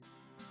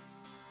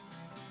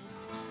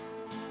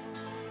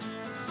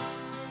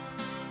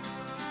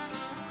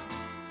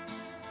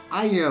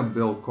I am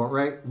Bill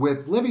Courtwright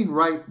with Living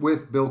Right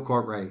with Bill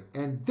Courtwright,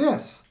 and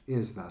this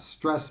is the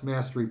Stress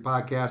Mastery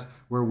Podcast,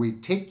 where we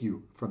take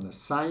you from the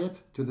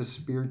science to the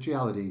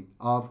spirituality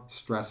of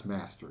stress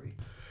mastery.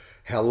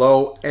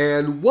 Hello,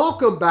 and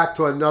welcome back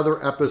to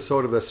another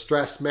episode of the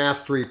Stress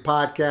Mastery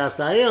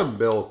Podcast. I am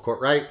Bill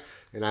Courtwright,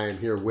 and I am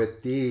here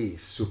with the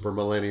super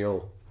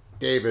millennial,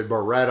 David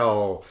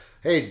Barreto.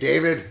 Hey,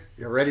 David,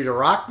 you ready to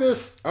rock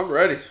this? I'm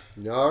ready.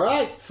 All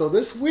right, so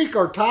this week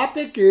our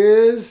topic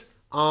is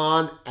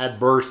on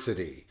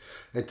adversity.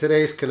 In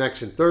today's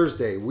Connection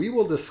Thursday, we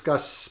will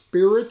discuss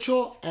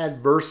spiritual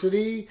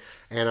adversity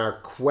and our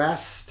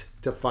quest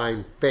to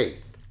find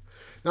faith.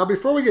 Now,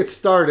 before we get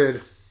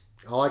started,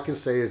 all I can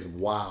say is,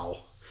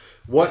 wow.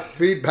 What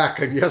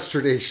feedback on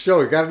yesterday's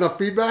show? You got enough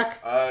feedback?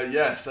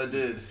 Yes, I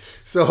did.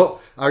 So,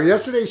 our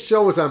yesterday's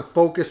show was on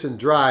focus and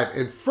drive.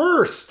 And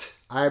first,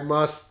 I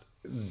must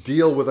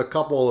deal with a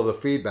couple of the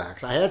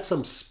feedbacks. I had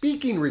some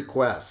speaking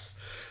requests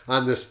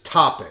on this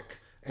topic.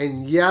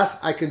 And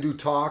yes, I can do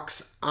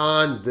talks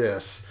on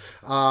this.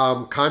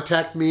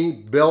 Contact me,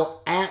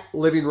 Bill at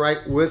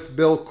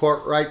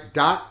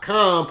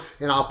livingrightwithbillcourtwright.com,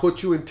 and I'll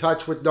put you in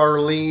touch with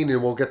Darlene,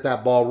 and we'll get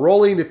that ball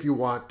rolling if you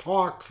want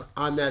talks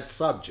on that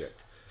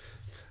subject.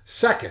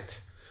 Second,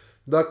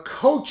 the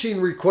coaching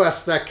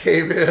request that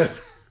came in.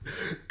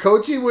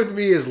 Coaching with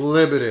me is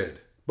limited,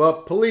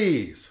 but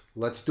please,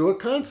 let's do a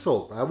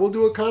consult. I will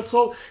do a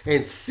consult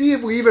and see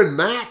if we even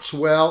match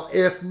well.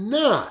 If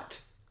not,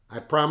 I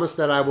promise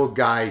that I will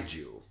guide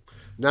you.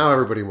 Now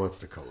everybody wants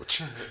to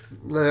coach.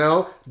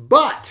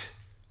 But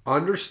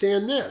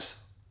understand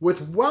this.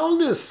 With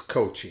wellness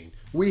coaching,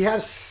 we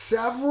have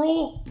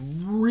several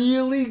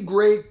really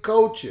great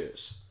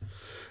coaches.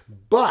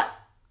 But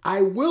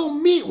I will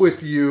meet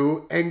with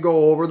you and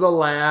go over the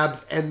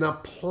labs and the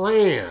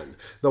plan.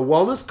 The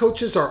wellness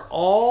coaches are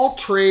all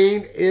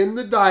trained in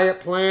the diet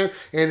plan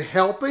and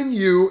helping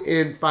you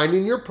in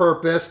finding your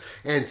purpose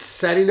and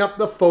setting up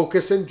the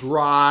focus and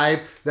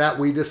drive that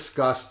we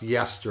discussed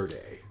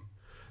yesterday.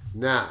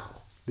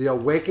 Now, the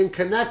Awaken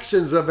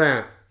Connections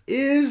event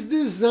is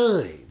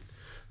designed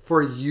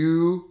for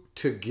you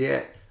to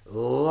get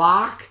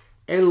locked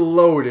and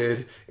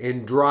loaded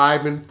in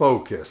drive and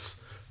focus.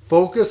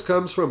 Focus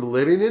comes from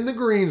living in the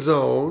green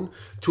zone.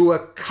 To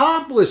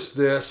accomplish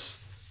this,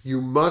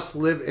 you must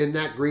live in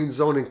that green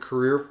zone in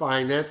career,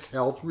 finance,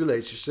 health,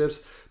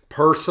 relationships,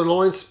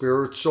 personal and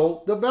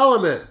spiritual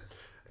development.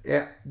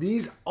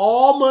 These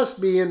all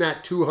must be in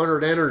that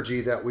 200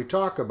 energy that we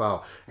talk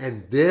about.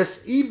 And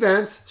this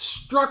event's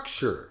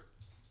structure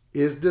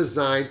is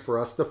designed for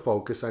us to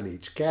focus on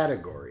each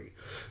category.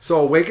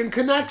 So Awaken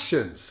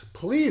Connections,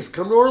 please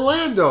come to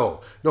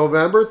Orlando,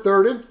 November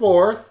 3rd and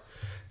 4th.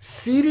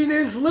 Seating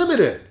is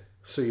limited,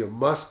 so you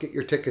must get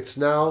your tickets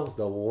now.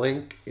 The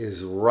link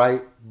is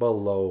right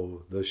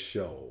below the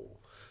show.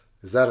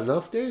 Is that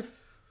enough, Dave?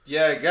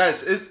 Yeah,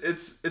 guys,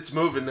 it's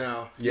moving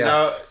now.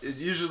 Yes.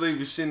 Usually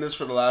we've seen this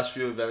for the last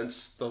few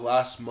events, the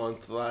last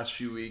month, the last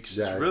few weeks.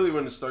 Yeah. It's really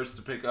when it starts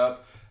to pick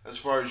up as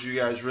far as you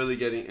guys really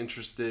getting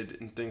interested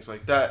in things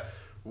like that.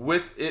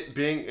 With it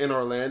being in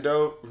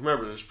Orlando,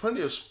 remember, there's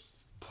plenty of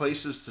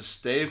places to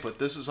stay, but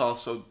this is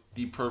also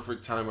the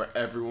perfect time where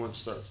everyone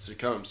starts to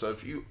come. So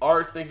if you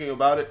are thinking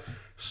about it,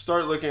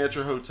 start looking at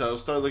your hotel,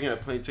 start looking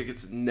at plane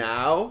tickets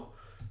now,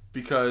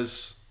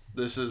 because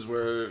this is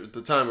where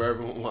the time where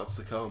everyone wants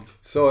to come.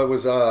 So it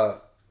was,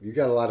 you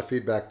got a lot of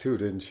feedback too,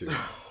 didn't you?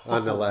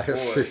 On the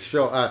last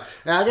show. And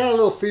I got a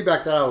little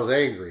feedback that I was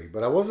angry,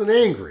 but I wasn't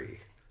angry.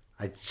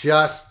 I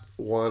just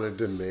wanted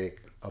to make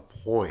a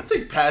point. I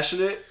think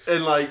passionate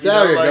and there you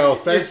go.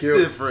 Thank you.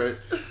 It's different.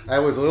 That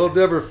was a little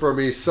different for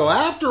me. So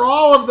after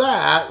all of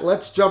that,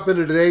 let's jump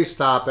into today's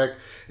topic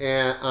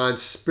on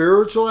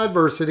spiritual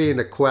adversity and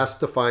the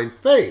quest to find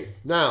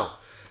faith. Now,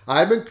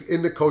 I've been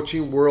in the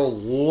coaching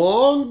world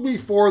long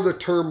before the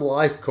term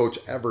life coach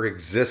ever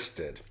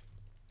existed.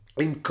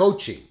 In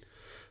coaching,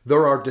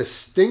 there are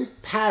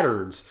distinct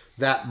patterns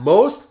that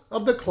most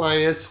of the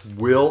clients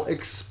will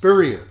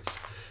experience.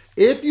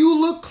 If you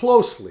look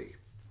closely,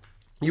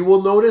 you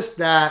will notice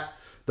that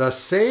the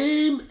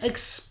same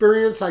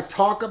experience I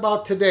talk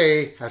about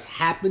today has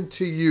happened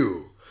to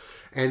you.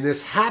 And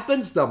this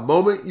happens the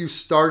moment you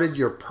started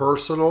your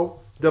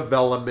personal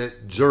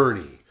development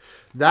journey.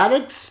 That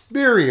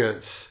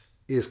experience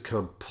is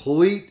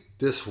complete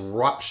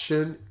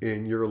disruption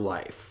in your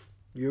life.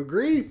 You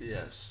agree?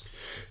 Yes.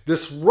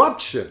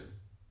 Disruption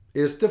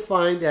is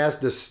defined as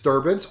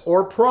disturbance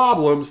or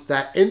problems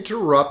that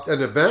interrupt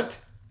an event,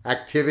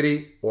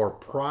 activity, or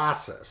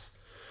process.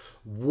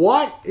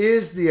 What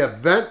is the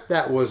event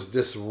that was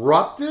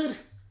disrupted?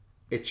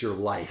 It's your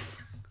life.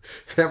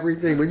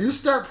 Everything. When you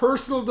start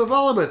personal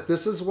development,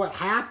 this is what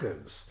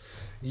happens.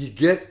 You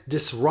get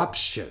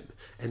disruption.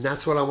 And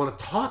that's what I want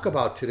to talk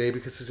about today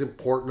because it's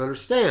important to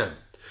understand.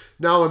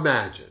 Now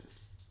imagine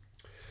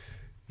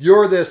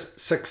you're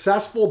this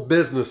successful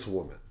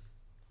businesswoman.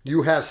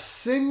 You have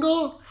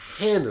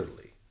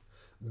single-handedly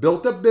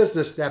built a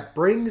business that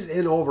brings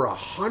in over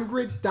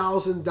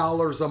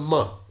 $100,000 a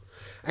month.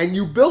 And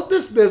you built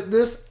this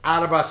business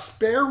out of a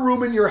spare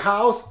room in your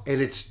house,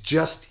 and it's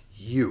just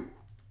you.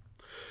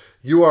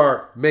 You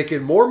are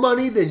making more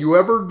money than you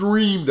ever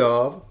dreamed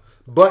of,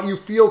 but you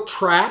feel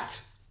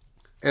trapped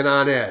and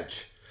on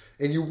edge.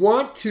 And you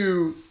want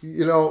to,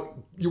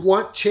 you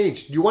want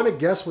change. You want to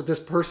guess what this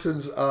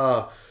person's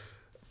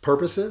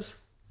purpose is?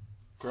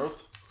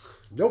 Growth?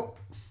 Nope.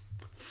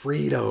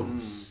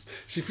 Freedom.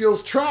 She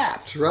feels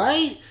trapped,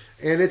 right?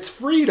 And it's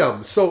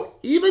freedom. So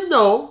even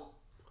though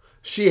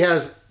she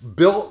has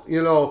built,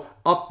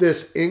 up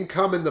this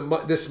income and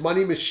this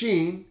money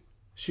machine,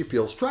 she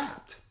feels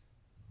trapped.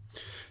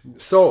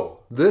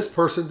 So this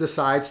person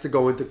decides to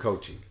go into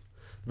coaching.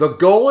 The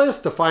goal is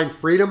to find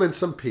freedom and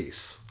some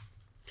peace.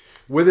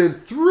 Within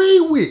 3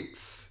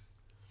 weeks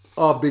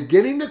of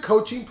beginning the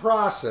coaching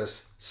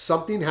process,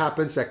 something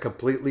happens that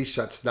completely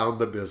shuts down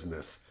the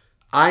business.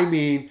 I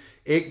mean,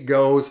 it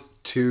goes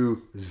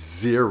to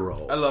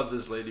zero. I love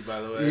this lady,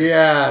 by the way.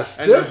 Yes.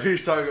 I know who you're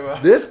talking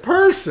about. This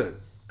person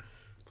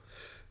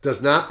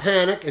does not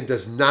panic and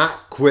does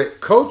not quit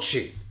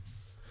coaching.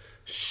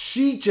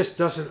 She just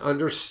doesn't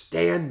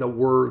understand the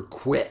word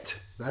quit.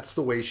 That's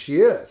the way she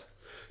is.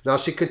 Now,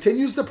 she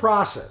continues the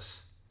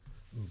process,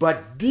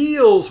 but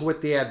deals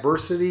with the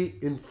adversity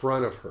in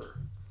front of her.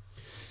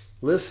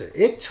 Listen,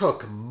 it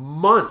took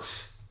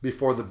months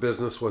before the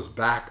business was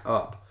back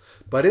up.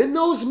 But in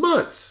those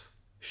months,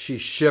 she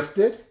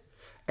shifted,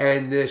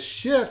 and this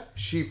shift,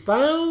 she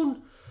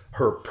found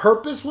her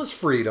purpose was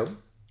freedom,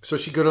 so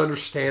she could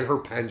understand her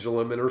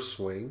pendulum and her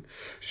swing.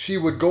 She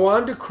would go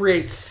on to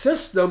create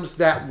systems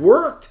that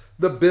worked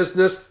the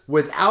business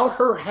without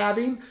her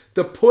having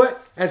to put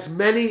as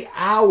many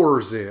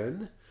hours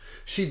in.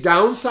 She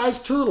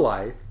downsized her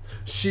life.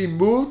 She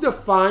moved to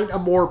find a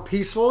more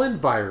peaceful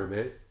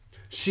environment.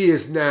 She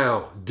is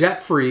now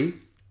debt-free.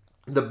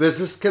 The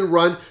business can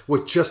run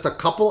with just a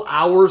couple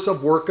hours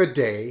of work a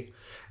day.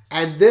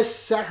 And this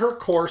set her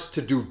course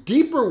to do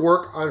deeper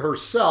work on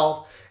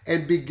herself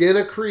and begin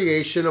a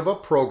creation of a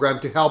program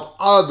to help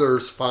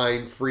others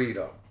find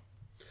freedom.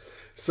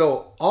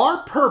 So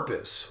our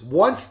purpose,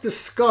 once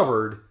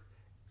discovered,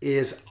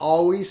 is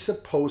always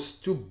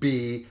supposed to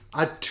be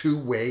a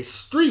two-way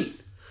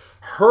street.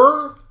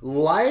 Her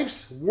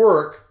life's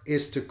work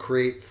is to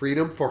create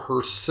freedom for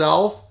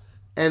herself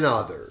and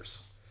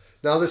others.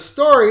 Now, the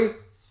story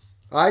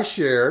I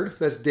shared,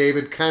 as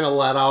David kind of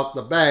let out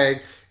the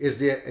bag, is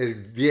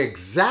the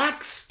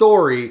exact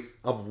story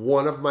of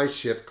one of my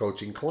shift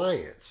coaching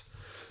clients.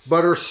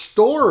 But her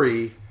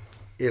story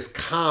is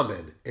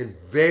common and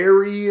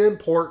very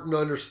important to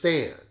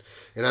understand.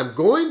 And I'm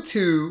going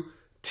to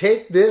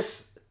take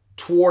this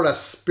toward a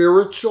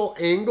spiritual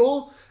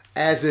angle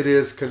as it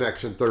is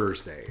Connection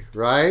Thursday,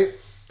 right?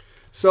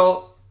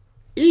 So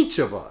each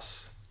of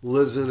us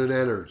lives in an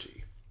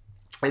energy.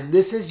 And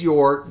this is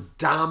your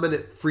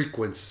dominant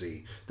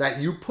frequency that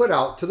you put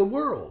out to the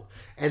world.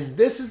 And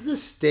this is the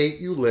state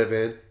you live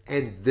in.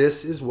 And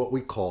this is what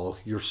we call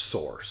your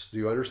source. Do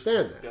you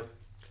understand that? Yep.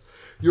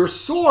 Your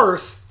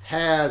source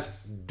has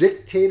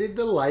dictated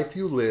the life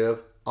you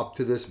live up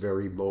to this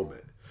very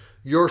moment.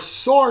 Your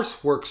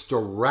source works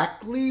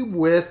directly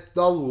with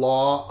the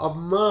law of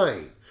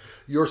mind.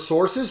 Your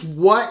source is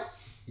what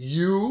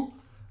you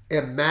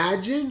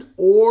imagine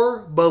or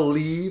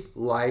believe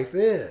life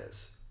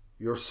is.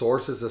 Your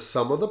source is the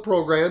sum of the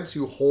programs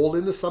you hold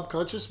in the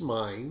subconscious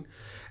mind,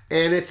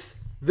 and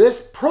it's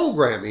this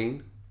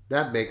programming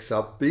that makes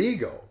up the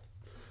ego.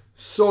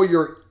 So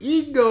your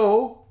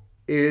ego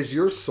is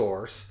your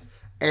source,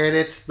 and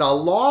it's the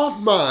law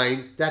of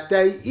mind that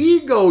the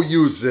ego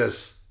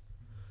uses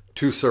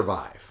to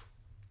survive.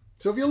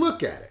 So if you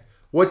look at it,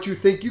 what you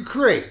think you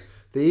create.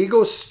 The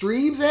ego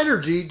streams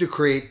energy to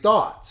create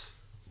thoughts.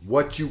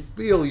 What you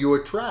feel, you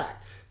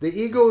attract. The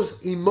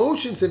ego's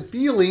emotions and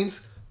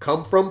feelings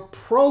come from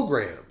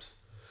programs.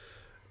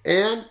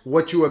 And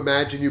what you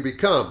imagine you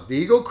become. The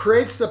ego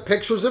creates the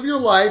pictures of your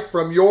life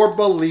from your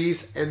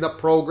beliefs and the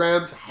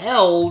programs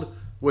held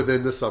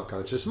within the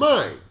subconscious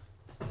mind.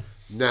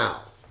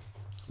 Now,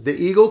 the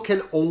ego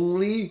can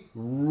only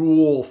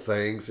rule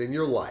things in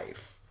your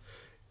life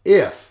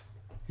if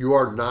you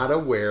are not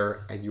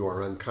aware and you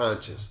are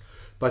unconscious.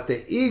 But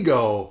the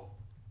ego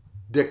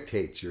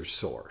dictates your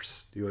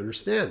source. Do you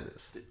understand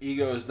this? The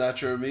ego is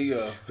not your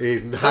amigo.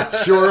 He's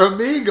not your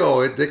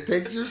amigo. It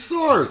dictates your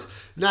source.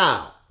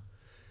 Now,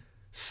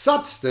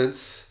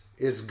 substance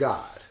is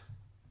God.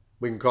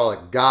 We can call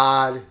it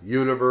God,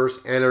 universe,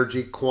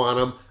 energy,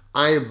 quantum.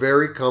 I am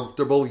very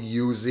comfortable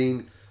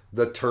using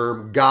the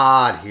term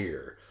God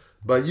here.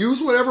 But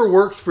use whatever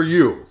works for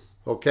you,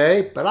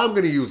 okay? But I'm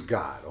going to use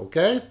God,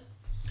 okay?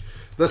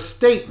 The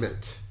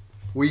statement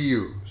we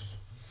use,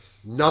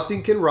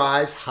 nothing can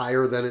rise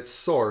higher than its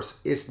source,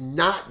 is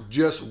not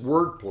just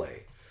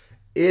wordplay.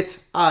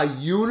 It's a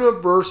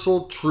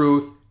universal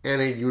truth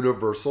and a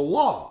universal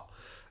law.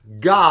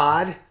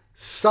 God,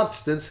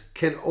 substance,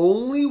 can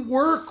only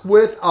work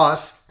with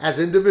us as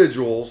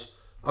individuals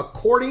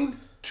according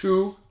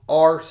to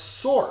our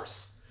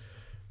source.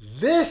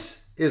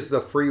 This is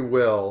the free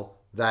will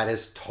that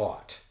is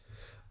taught.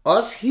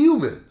 Us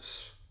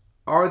humans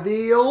are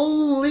the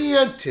only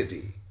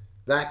entity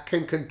that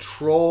can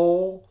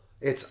control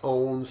its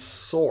own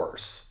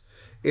source.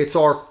 It's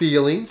our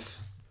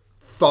feelings,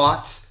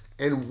 thoughts,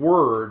 and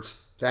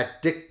words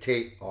that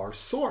dictate our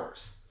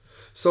source.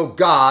 So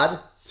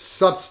God,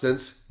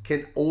 substance,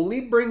 can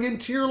only bring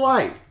into your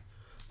life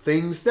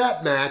things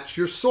that match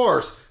your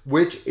source,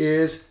 which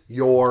is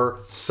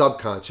your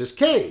subconscious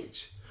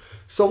cage.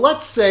 So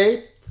let's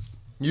say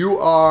you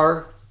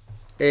are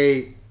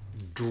a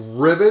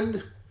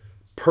driven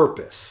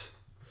purpose.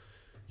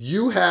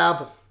 You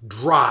have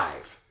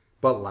drive,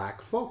 but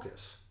lack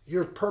focus.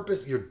 Your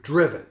purpose, you're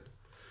driven.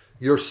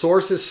 Your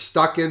source is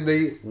stuck in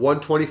the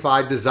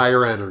 125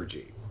 desire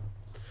energy.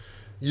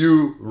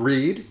 You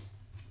read,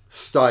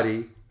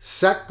 study,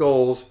 set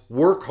goals,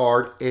 work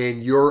hard,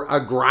 and you're a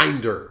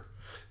grinder.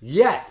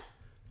 Yet,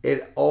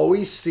 it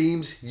always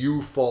seems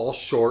you fall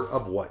short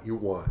of what you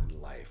want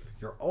in life.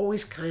 You're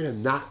always kind of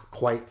not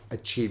quite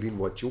achieving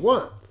what you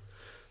want.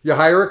 You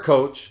hire a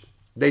coach,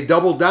 they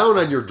double down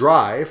on your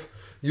drive,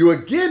 you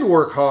again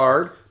work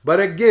hard, but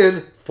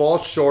again fall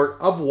short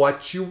of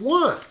what you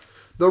want.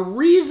 The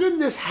reason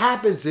this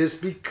happens is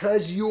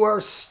because you are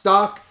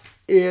stuck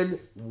in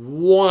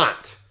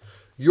want.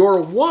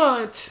 Your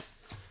want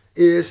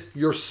is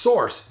your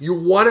source. You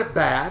want it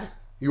bad,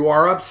 you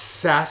are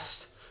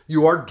obsessed,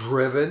 you are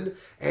driven,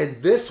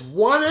 and this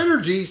want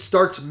energy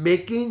starts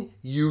making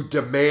you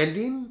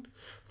demanding,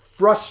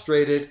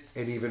 frustrated,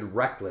 and even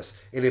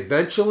reckless. And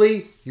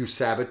eventually, you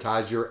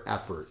sabotage your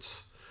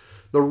efforts.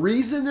 The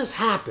reason this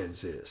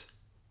happens is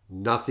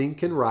nothing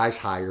can rise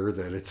higher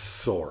than its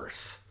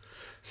source.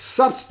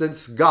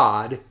 Substance,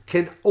 God,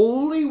 can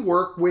only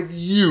work with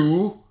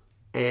you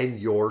and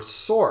your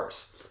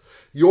source.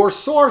 Your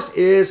source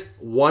is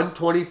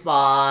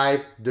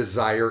 125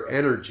 desire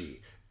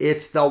energy.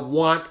 It's the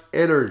want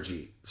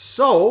energy.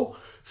 So,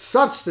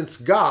 substance,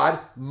 God,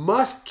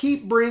 must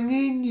keep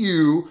bringing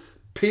you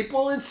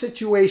people and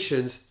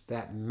situations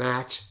that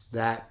match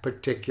that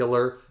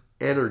particular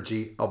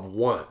energy of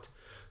want.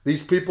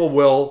 These people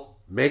will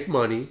make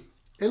money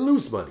and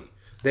lose money.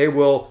 They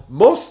will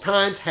most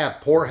times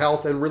have poor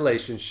health and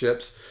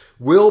relationships,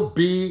 will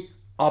be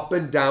up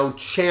and down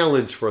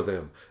challenge for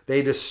them.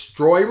 They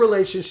destroy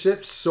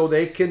relationships so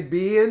they can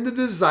be in the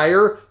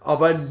desire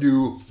of a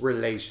new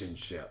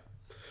relationship.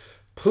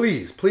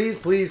 Please, please,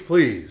 please,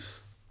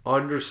 please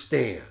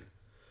understand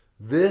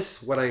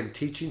this, what I am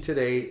teaching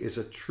today, is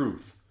a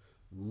truth.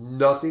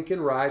 Nothing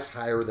can rise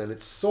higher than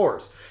its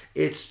source.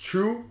 It's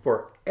true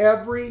for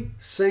every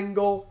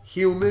single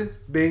human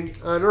being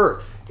on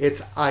earth.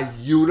 It's a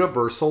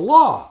universal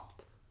law.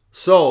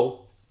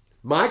 So,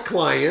 my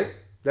client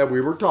that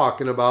we were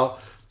talking about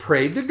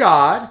prayed to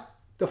God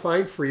to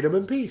find freedom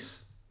and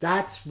peace.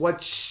 That's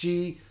what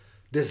she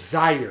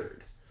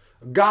desired.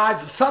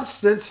 God's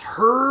substance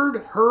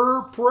heard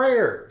her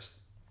prayers.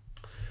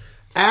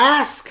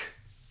 Ask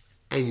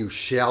and you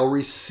shall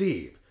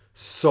receive.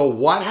 So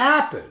what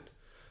happened?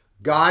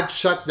 God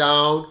shut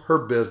down her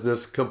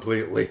business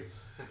completely.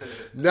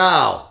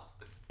 Now,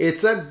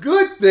 it's a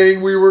good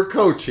thing we were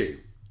coaching,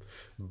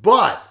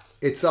 but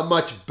it's a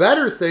much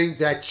better thing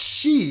that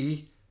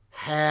she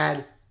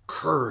had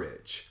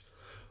courage.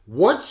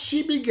 Once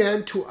she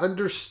began to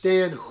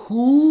understand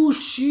who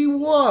she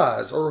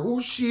was or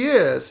who she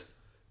is,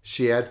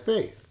 she had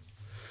faith.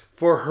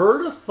 For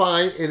her to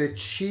find and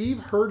achieve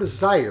her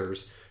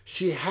desires,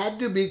 she had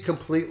to be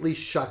completely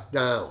shut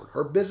down.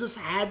 Her business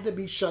had to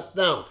be shut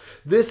down.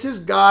 This is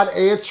God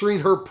answering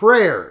her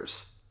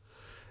prayers.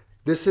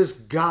 This is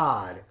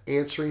God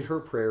answering her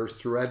prayers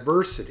through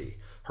adversity.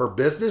 Her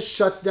business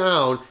shut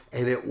down,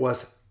 and it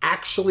was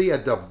actually a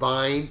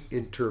divine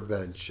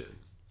intervention.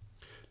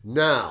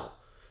 Now,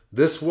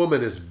 this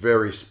woman is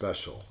very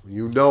special.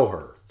 You know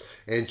her.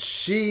 And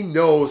she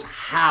knows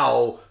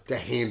how to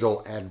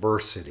handle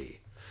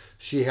adversity.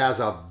 She has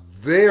a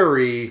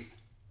very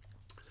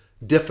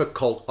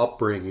difficult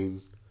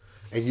upbringing,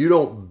 and you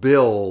don't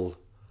build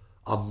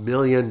 $1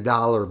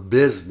 million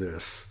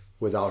business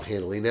without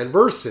handling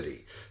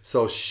adversity.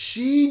 So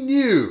she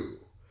knew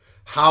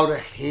how to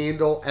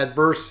handle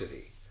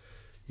adversity.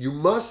 You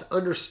must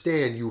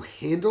understand you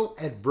handle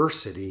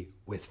adversity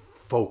with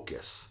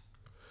focus.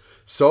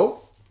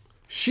 So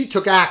she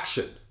took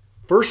action.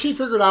 First, she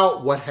figured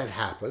out what had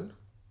happened.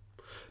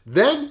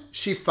 Then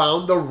she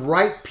found the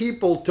right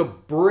people to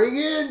bring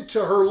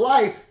into her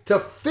life to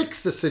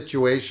fix the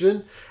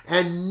situation.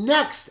 And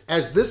next,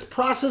 as this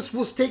process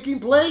was taking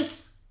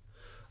place,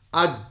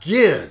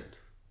 again,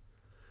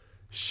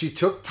 she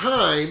took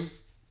time,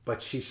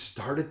 but she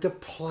started to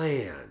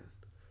plan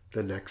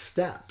the next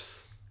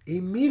steps.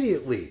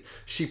 Immediately,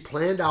 she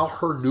planned out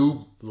her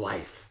new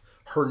life,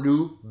 her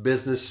new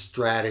business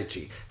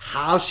strategy,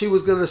 how she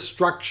was going to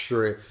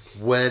structure it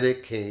when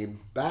it came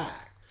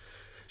back.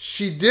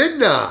 She did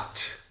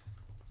not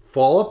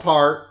fall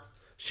apart.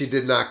 She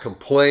did not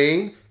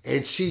complain,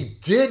 and she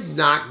did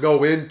not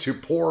go into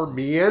poor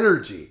me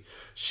energy.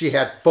 She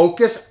had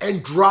focus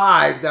and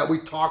drive that we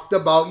talked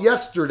about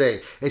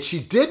yesterday, and she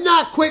did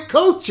not quit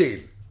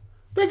coaching.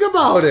 Think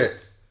about it.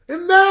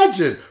 Imagine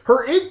imagine?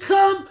 Her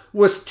income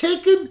was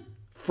taken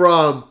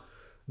from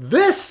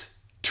this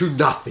to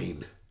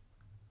nothing.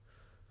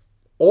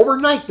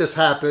 Overnight this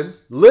happened,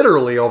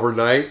 literally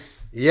overnight,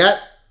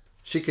 yet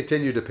she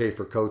continued to pay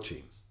for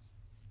coaching.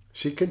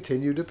 She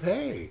continued to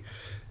pay.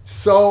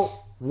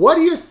 So what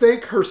do you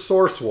think her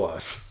source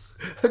was?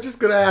 I'm just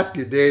going to ask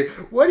you, Dave,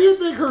 what do you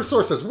think her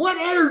source is? What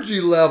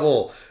energy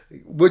level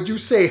would you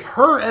say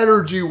her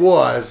energy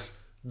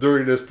was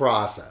during this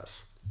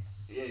process?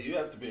 Yeah, you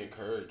have to be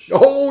encouraged.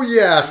 Oh,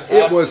 yes.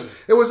 It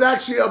was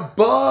actually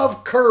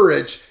above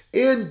courage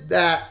in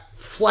that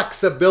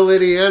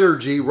flexibility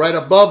energy right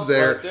above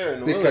there,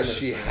 because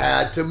she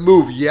had to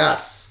move.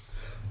 Yes.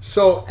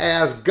 So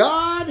as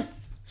God,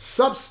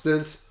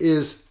 substance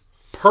is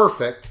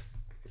perfect.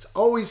 It's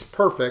always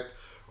perfect.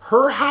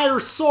 Her higher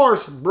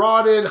source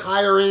brought in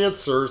higher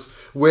answers.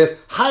 With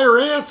higher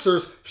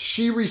answers,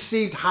 she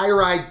received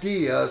higher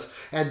ideas.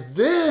 And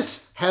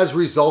this has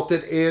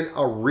resulted in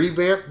a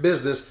revamped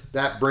business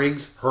that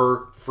brings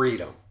her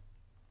freedom.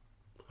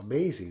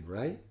 Amazing,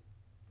 right?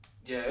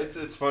 Yeah,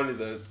 it's funny.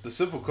 The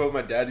simple quote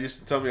my dad used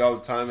to tell me all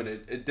the time, and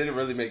it didn't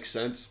really make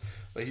sense.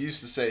 But he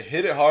used to say,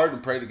 hit it hard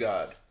and pray to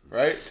God,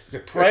 right?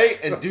 Pray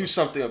and do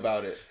something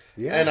about it.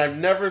 Yeah. And I've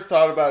never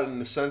thought about it in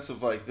the sense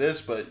of like this,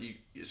 but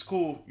it's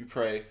cool, you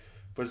pray.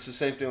 But it's the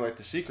same thing like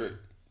The Secret.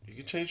 You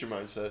can change your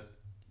mindset.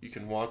 You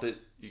can want it.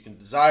 You can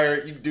desire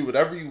it. You can do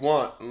whatever you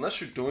want.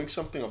 Unless you're doing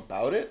something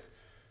about it,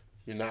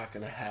 you're not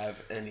going to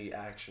have any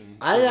action.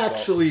 I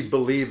actually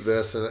believe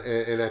this,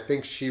 and I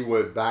think she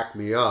would back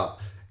me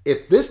up.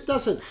 If this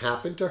doesn't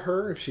happen to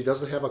her, if she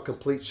doesn't have a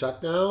complete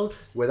shutdown,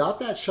 without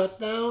that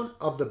shutdown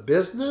of the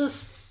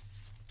business,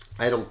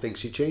 I don't think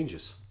she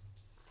changes.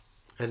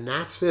 And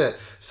that's it.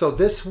 So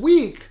this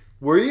week,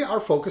 we are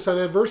focused on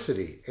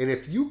adversity. And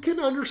if you can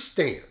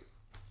understand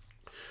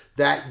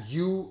that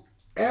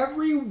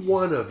every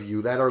one of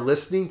you that are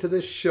listening to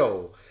this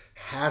show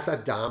has a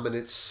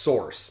dominant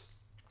source,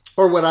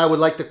 or what I would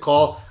like to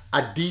call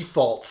a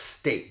default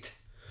state.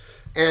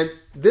 And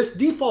this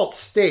default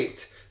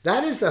state,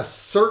 that is a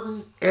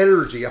certain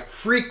energy, a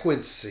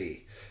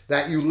frequency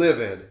that you live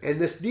in.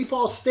 And this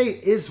default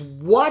state is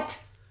what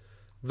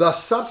the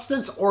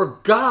substance or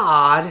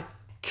God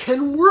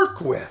can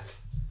work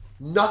with.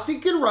 Nothing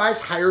can rise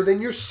higher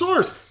than your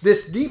source.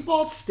 This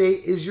default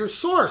state is your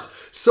source.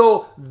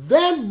 So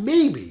then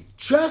maybe,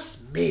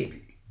 just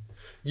maybe,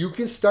 you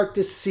can start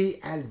to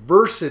see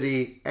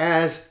adversity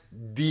as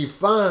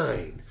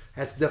divine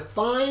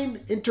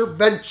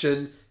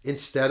intervention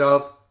instead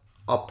of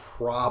a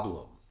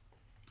problem.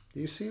 Do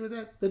you see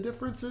what the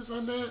difference is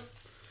on that?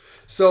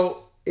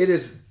 So it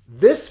is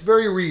this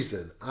very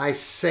reason I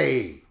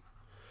say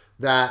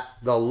that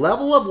the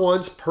level of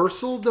one's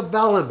personal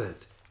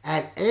development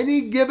at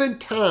any given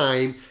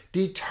time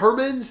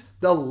determines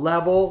the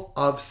level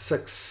of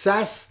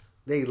success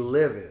they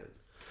live in.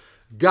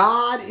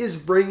 God is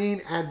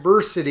bringing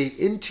adversity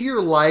into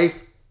your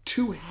life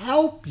to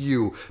help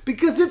you,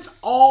 because it's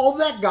all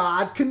that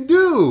God can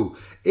do.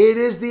 It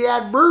is the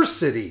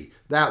adversity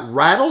that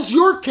rattles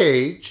your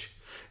cage.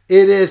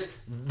 It is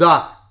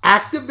the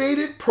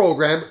activated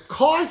program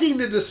causing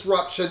the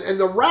disruption and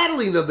the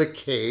rattling of the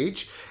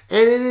cage.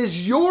 And it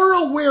is your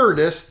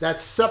awareness that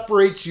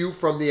separates you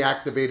from the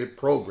activated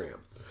program.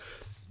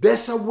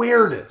 This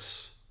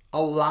awareness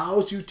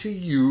allows you to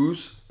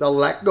use the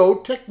let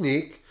go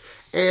technique,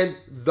 and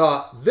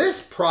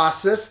this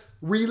process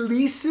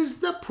releases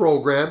the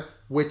program,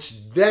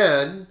 which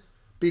then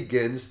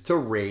begins to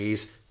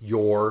raise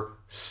your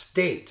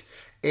state.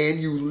 And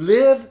you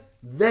live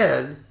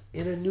then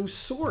in a new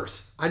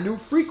source, a new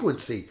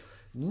frequency.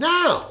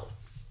 Now,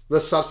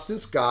 the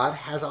substance God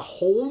has a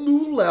whole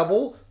new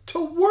level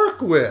to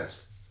work with.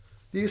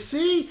 Do you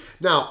see?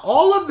 Now,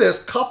 all of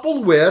this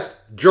coupled with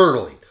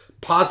journaling,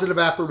 positive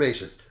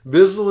affirmations,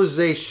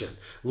 visualization,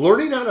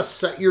 learning how to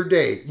set your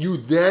day, you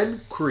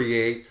then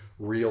create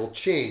real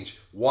change.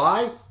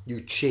 Why?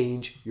 You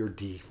change your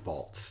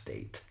default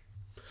state.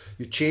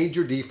 You change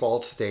your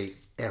default state,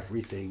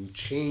 everything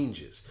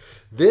changes.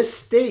 This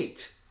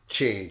state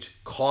change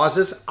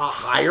causes a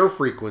higher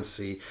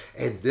frequency,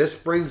 and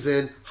this brings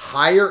in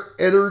higher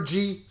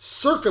energy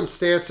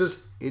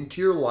circumstances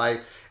into your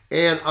life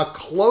and a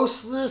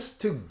closeness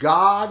to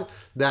God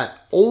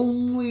that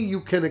only you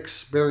can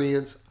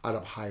experience out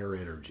of higher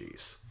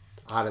energies,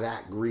 out of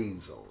that green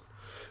zone.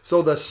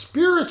 So the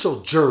spiritual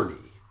journey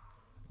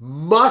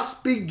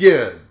must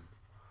begin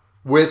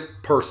with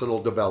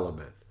personal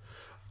development.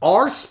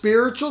 Our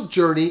spiritual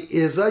journey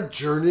is a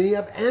journey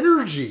of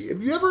energy.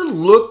 Have you ever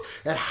looked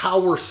at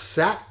how we're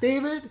set,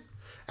 David?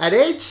 At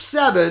age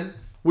 7,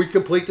 we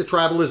complete the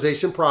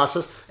tribalization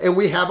process and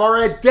we have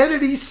our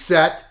identity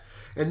set.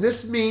 And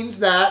this means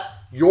that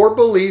your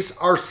beliefs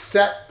are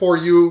set for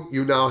you.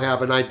 You now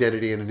have an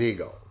identity and an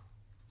ego.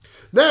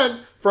 Then,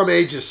 from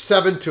ages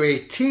 7 to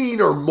 18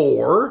 or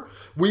more,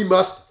 we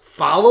must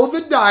follow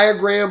the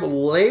diagram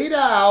laid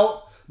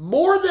out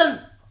more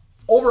than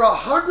over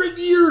 100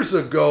 years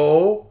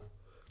ago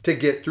to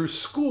get through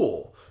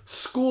school.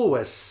 School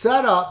was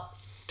set up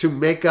to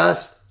make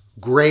us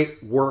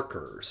great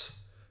workers.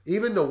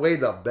 Even the way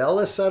the bell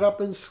is set up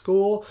in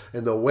school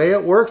and the way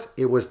it works,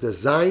 it was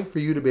designed for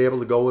you to be able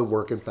to go and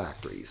work in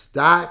factories.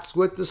 That's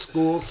what the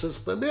school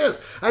system is.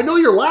 I know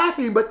you're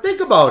laughing, but think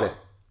about it.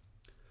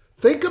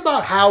 Think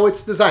about how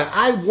it's designed.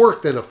 I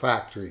worked in a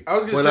factory I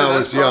was going to when say, I that's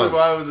was young. probably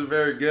why I wasn't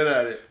very good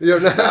at it.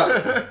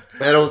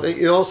 I don't think,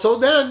 so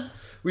then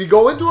we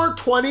go into our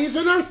 20s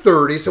and our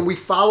 30s and we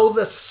follow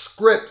the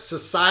script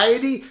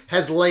society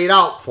has laid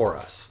out for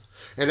us.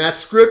 And that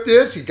script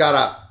is you got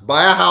to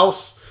buy a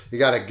house, you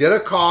got to get a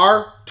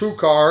car, 2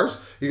 cars,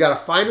 you got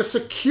to find a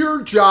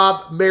secure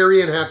job,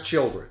 marry and have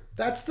children.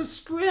 That's the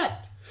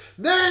script.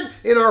 Then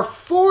in our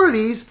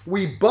 40s,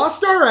 we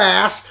bust our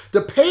ass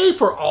to pay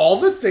for all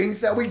the things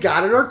that we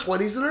got in our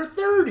 20s and our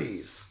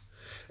 30s.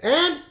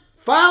 And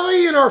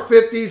finally in our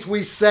 50s,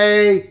 we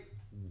say,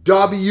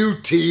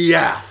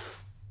 WTF.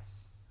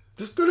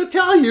 Just going to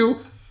tell you,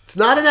 it's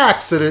not an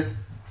accident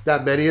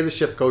that many of the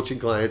shift coaching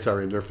clients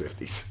are in their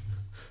 50s.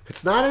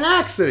 It's not an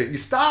accident. You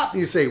stop and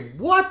you say,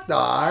 what the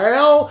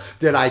hell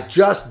did I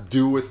just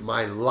do with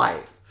my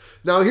life?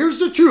 Now, here's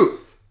the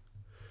truth.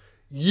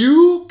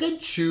 You can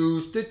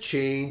choose to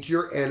change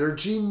your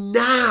energy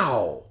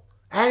now,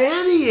 at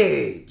any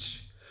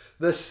age.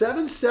 The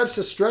 7 Steps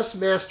to Stress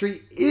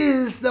Mastery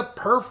is the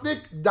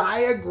perfect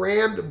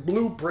diagrammed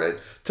blueprint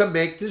to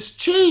make this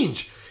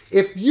change.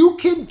 If you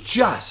can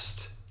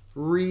just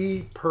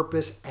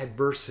repurpose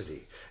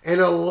adversity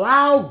and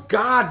allow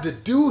God to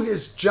do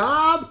his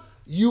job,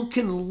 you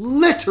can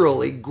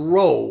literally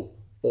grow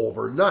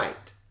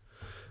overnight.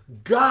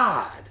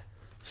 God,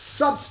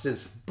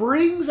 substance,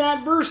 brings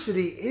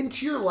adversity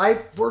into your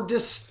life for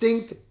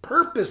distinct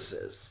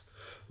purposes.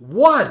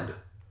 1,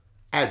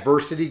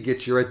 adversity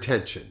gets your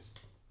attention.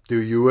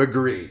 Do you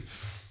agree?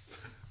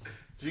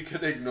 If you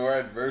could ignore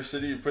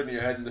adversity, you're putting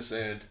your head in the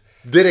sand.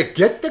 Did it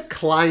get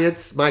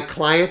my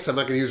clients, I'm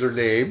not going to use her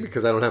name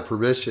because I don't have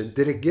permission,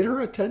 did it get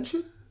her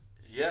attention?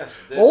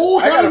 Yes. Oh,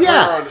 I gotta hell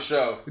yeah. bring her on the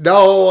show.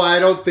 No, I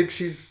don't think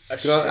she's.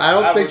 I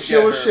don't think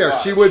she'll share.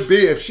 Watch. She would be.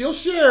 If she'll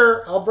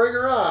share, I'll bring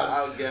her on.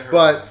 I'll get her.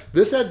 But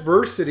this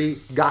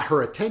adversity got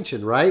her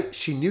attention, right?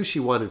 She knew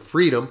she wanted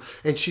freedom,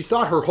 and she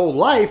thought her whole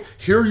life,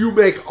 here you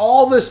make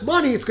all this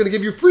money, it's going to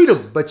give you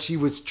freedom. But she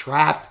was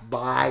trapped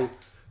by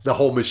the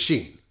whole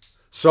machine.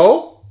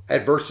 So,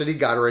 adversity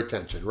got her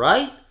attention,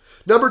 right?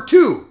 Number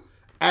 2,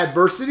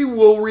 adversity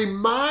will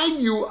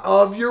remind you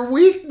of your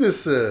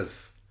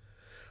weaknesses.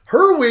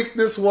 Her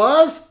weakness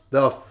was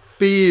the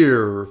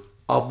fear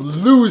of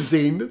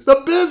losing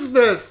the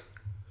business.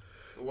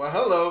 Well,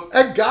 hello.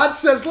 And God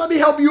says, let me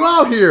help you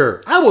out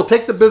here. I will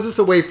take the business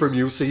away from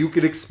you so you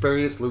can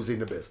experience losing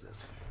the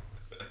business.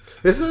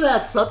 Isn't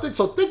that something?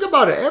 So think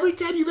about it. Every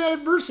time you've had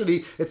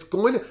adversity,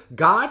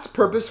 God's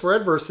purpose for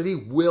adversity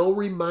will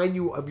remind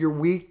you of your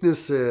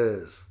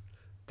weaknesses.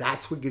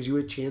 That's what gives you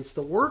a chance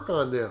to work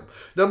on them.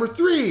 Number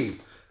 3,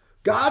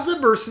 God's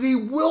adversity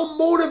will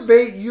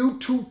motivate you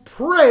to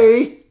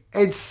pray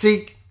and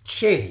seek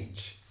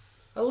change.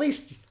 At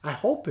least I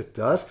hope it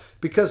does,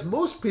 because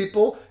most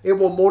people, it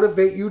will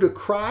motivate you to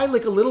cry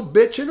like a little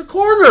bitch in a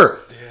corner.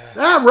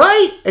 Yeah,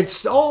 right? And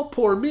oh,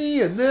 poor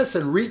me and this,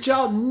 and reach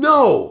out.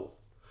 No.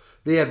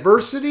 The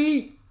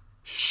adversity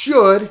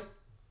should,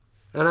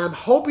 and I'm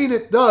hoping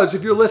it does,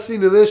 if you're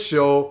listening to this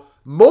show,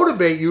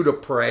 motivate you to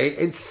pray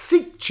and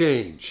seek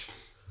change.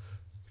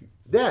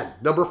 Then,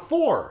 number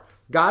 4,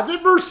 God's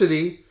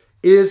adversity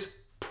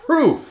is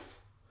proof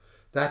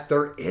that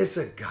there is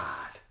a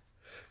God,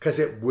 because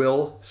it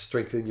will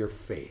strengthen your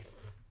faith.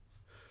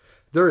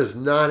 There is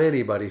not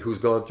anybody who's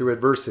gone through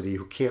adversity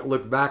who can't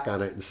look back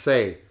on it and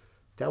say,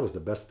 that was the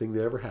best thing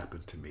that ever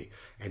happened to me.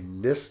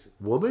 And this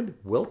woman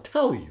will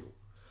tell you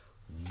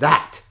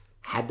that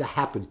had to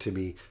happen to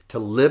me to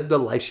live the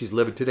life she's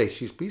living today.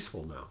 She's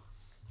peaceful now.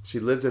 She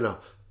lives in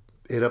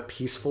a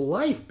peaceful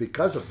life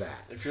because of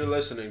that. If you're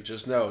listening,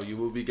 just know you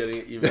will be getting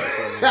an email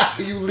from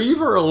me. You leave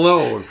her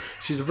alone.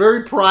 She's a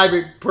very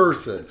private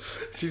person.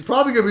 She's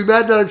probably going to be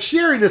mad that I'm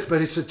sharing this,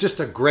 but it's just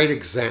a great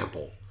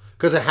example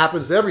because it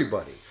happens to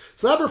everybody.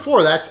 So number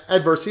 4, that's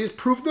adversity is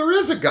proof there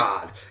is a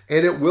God,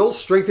 and it will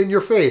strengthen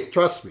your faith.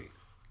 Trust me.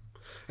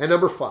 And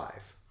number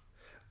 5,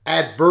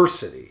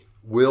 adversity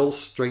will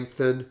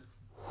strengthen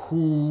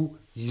who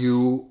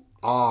you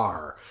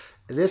are.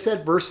 And this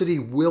adversity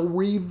will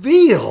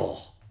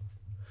reveal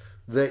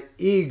the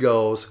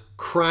ego's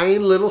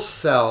crying little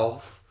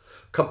self,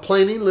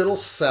 complaining little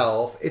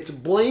self, its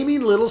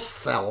blaming little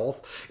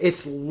self,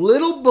 its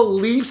little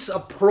beliefs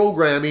of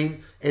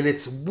programming, and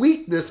its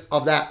weakness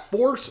of that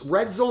force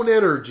red zone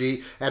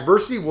energy.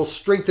 Adversity will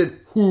strengthen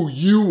who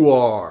you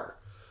are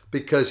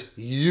because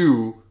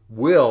you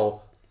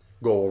will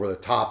go over the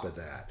top of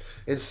that.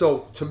 And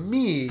so to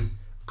me,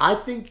 I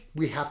think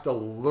we have to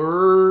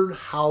learn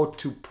how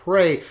to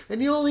pray.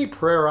 And the only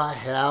prayer I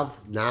have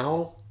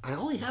now, I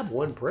only have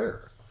one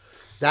prayer.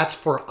 That's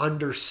for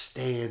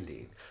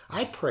understanding.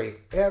 I pray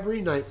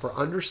every night for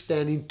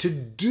understanding to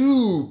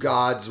do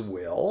God's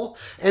will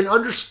and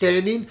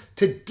understanding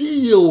to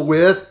deal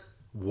with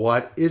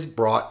what is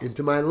brought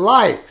into my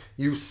life.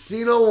 You've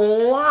seen a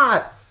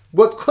lot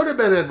what could have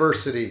been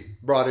adversity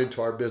brought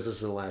into our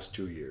business in the last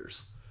 2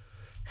 years,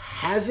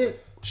 has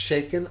it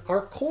shaken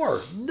our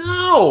core?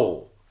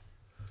 No.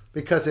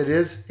 Because it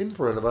is in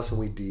front of us and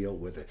we deal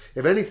with it.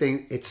 If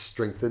anything, it's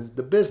strengthened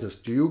the business.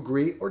 Do you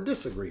agree or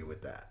disagree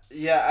with that?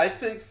 Yeah, I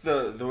think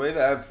the way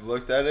that I've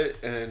looked at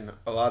it, and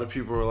a lot of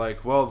people were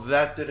like, well,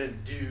 that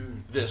didn't do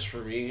this for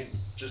me,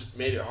 just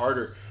made it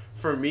harder.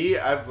 For me,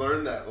 I've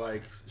learned that,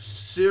 like,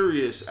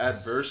 serious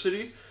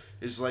adversity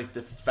is, like,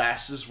 the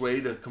fastest way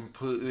to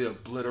completely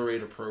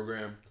obliterate a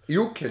program.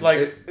 You can,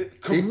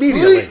 like, completely.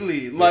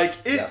 Immediately. Like,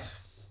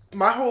 yes.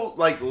 My whole,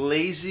 like,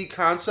 lazy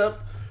concept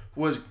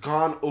was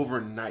gone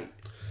overnight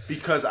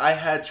because I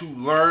had to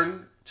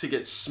learn to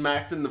get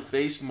smacked in the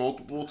face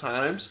multiple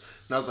times.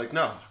 And I was like,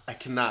 no, I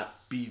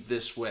cannot be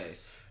this way.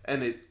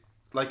 And it,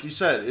 like you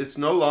said, it's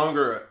no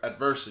longer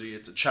adversity.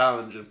 It's a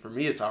challenge. And for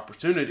me, it's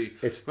opportunity.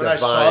 It's when divine, I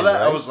saw that,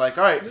 right? I was like,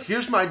 all right,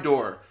 here's my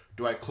door.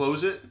 Do I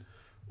close it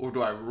or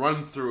do I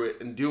run through it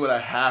and do what I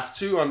have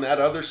to on that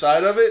other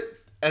side of it?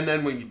 And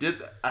then when you did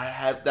that, I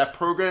had that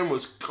program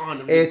was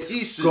gone in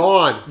pieces. It's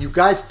gone. You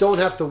guys don't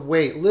have to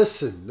wait.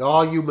 Listen,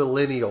 all you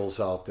millennials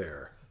out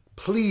there,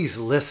 please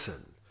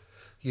listen.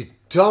 You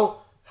don't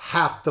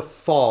have to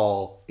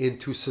fall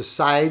into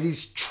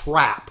society's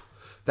trap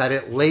that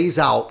it lays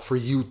out for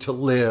you to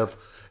live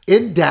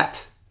in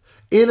debt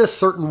in a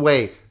certain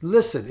way.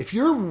 Listen, if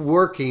you're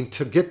working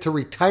to get to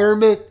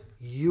retirement,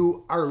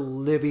 you are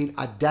living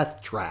a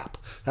death trap.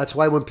 That's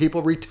why when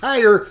people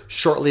retire,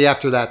 shortly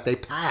after that, they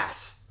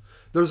pass.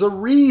 There's a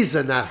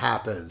reason that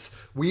happens.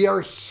 We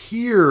are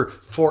here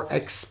for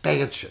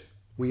expansion.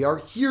 We are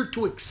here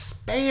to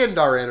expand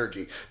our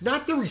energy,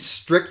 not to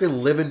restrict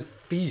and live in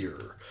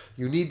fear.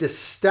 You need to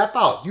step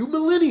out. You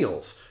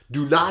millennials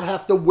do not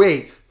have to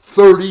wait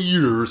 30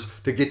 years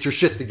to get your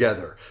shit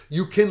together.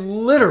 You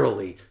can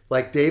literally,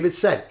 like David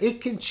said, it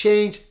can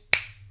change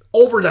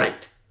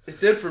overnight.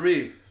 It did for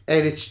me.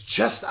 And it's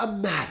just a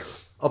matter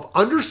of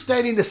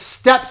understanding the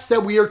steps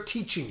that we are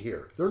teaching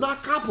here. They're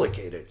not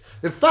complicated.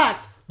 In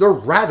fact, they're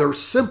rather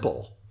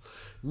simple.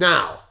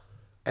 Now,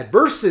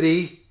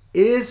 adversity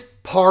is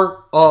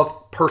part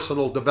of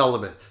personal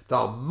development.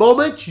 The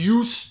moment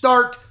you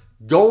start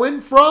going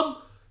from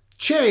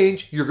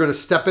change, you're going to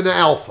step into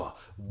alpha.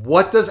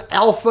 What does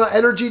alpha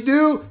energy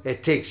do?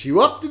 It takes you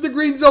up to the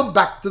green zone,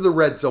 back to the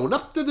red zone,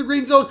 up to the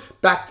green zone,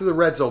 back to the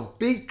red zone,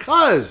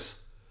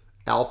 because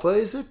alpha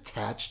is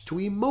attached to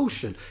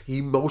emotion.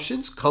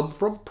 Emotions come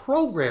from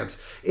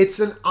programs. It's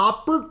an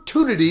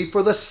opportunity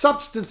for the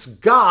substance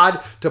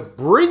God to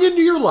bring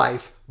into your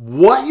life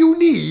what you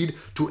need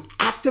to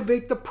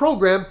activate the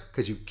program,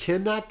 because you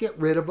cannot get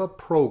rid of a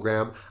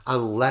program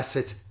unless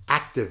it's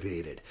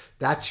activated.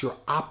 That's your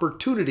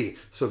opportunity.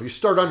 So if you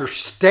start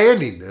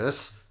understanding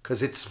this,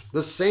 because it's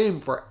the same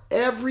for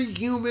every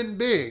human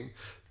being,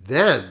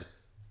 then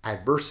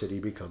adversity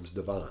becomes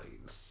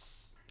divine.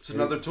 It's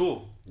another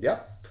tool.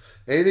 Yep.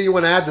 Anything you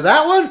want to add to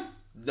that one?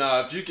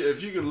 No, if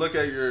you could look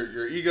at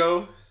your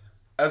ego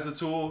as a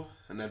tool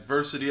and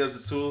adversity as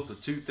a tool, the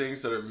two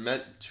things that are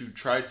meant to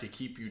try to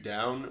keep you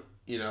down,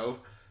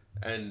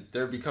 and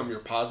they become your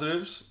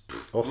positives,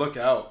 look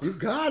out. You've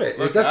got it.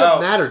 Look it doesn't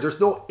out. matter. There's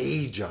no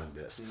age on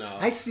this. No.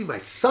 I see my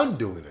son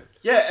doing it.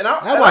 Yeah, and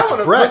I watch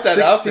want to Brett, put that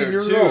out there 16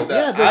 years too. old.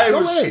 That Yeah,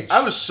 there's no age.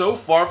 I was so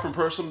far from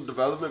personal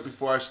development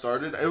before I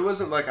started. It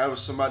wasn't like I was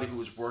somebody who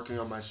was working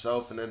on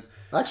myself and then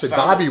Actually,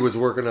 Bobby was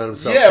working on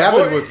himself. Yeah,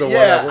 Kevin was the one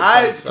that worked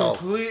on himself.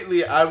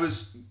 Completely. I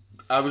was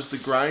the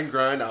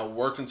grind. I'll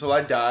work until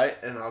I die,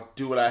 and I'll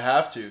do what I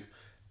have to.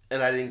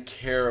 And I didn't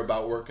care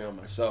about working on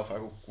myself. I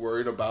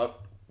worried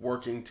about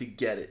working to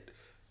get it.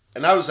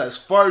 And I was as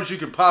far as you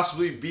could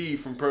possibly be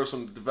from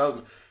personal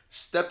development.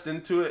 Stepped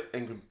into it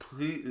and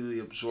completely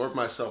absorbed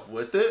myself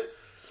with it.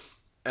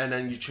 And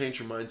then you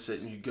change your mindset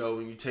and you go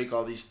and you take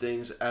all these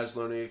things as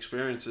learning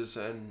experiences.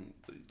 And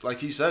like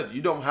he said,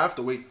 you don't have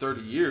to wait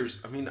 30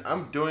 years. I mean,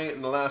 I'm doing it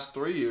in the last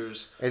 3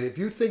 years. And if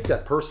you think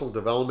that personal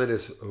development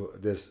is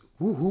this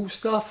woo-hoo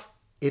stuff,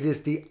 it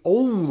is the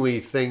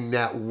only thing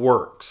that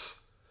works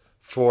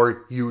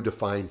for you to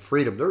find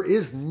freedom. There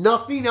is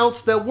nothing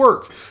else that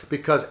works,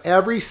 because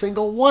every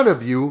single one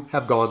of you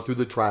have gone through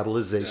the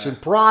tribalization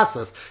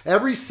process.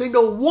 Every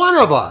single one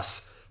of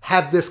us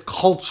have this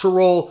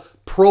cultural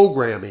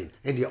programming,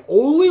 and the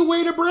only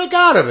way to break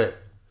out of it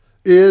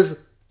is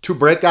to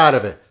break out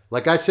of it.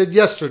 Like I said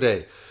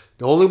yesterday,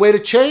 the only way to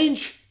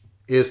change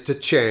is to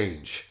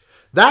change.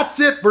 That's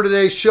it for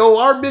today's show.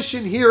 Our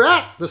mission here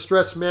at the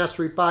Stress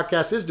Mastery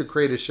Podcast is to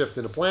create a shift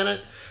in the planet,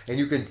 and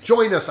you can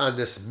join us on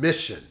this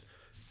mission.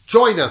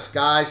 Join us,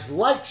 guys.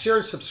 Like, share,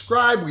 and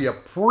subscribe. We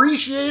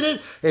appreciate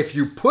it. If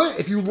you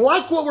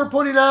like what we're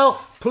putting out,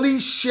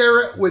 please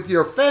share it with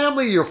your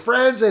family, your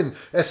friends, and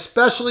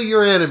especially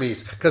your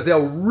enemies, because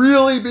they'll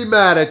really be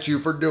mad at you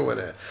for doing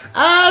it.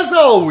 As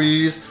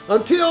always,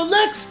 until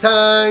next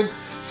time,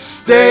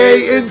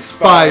 stay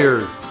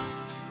inspired.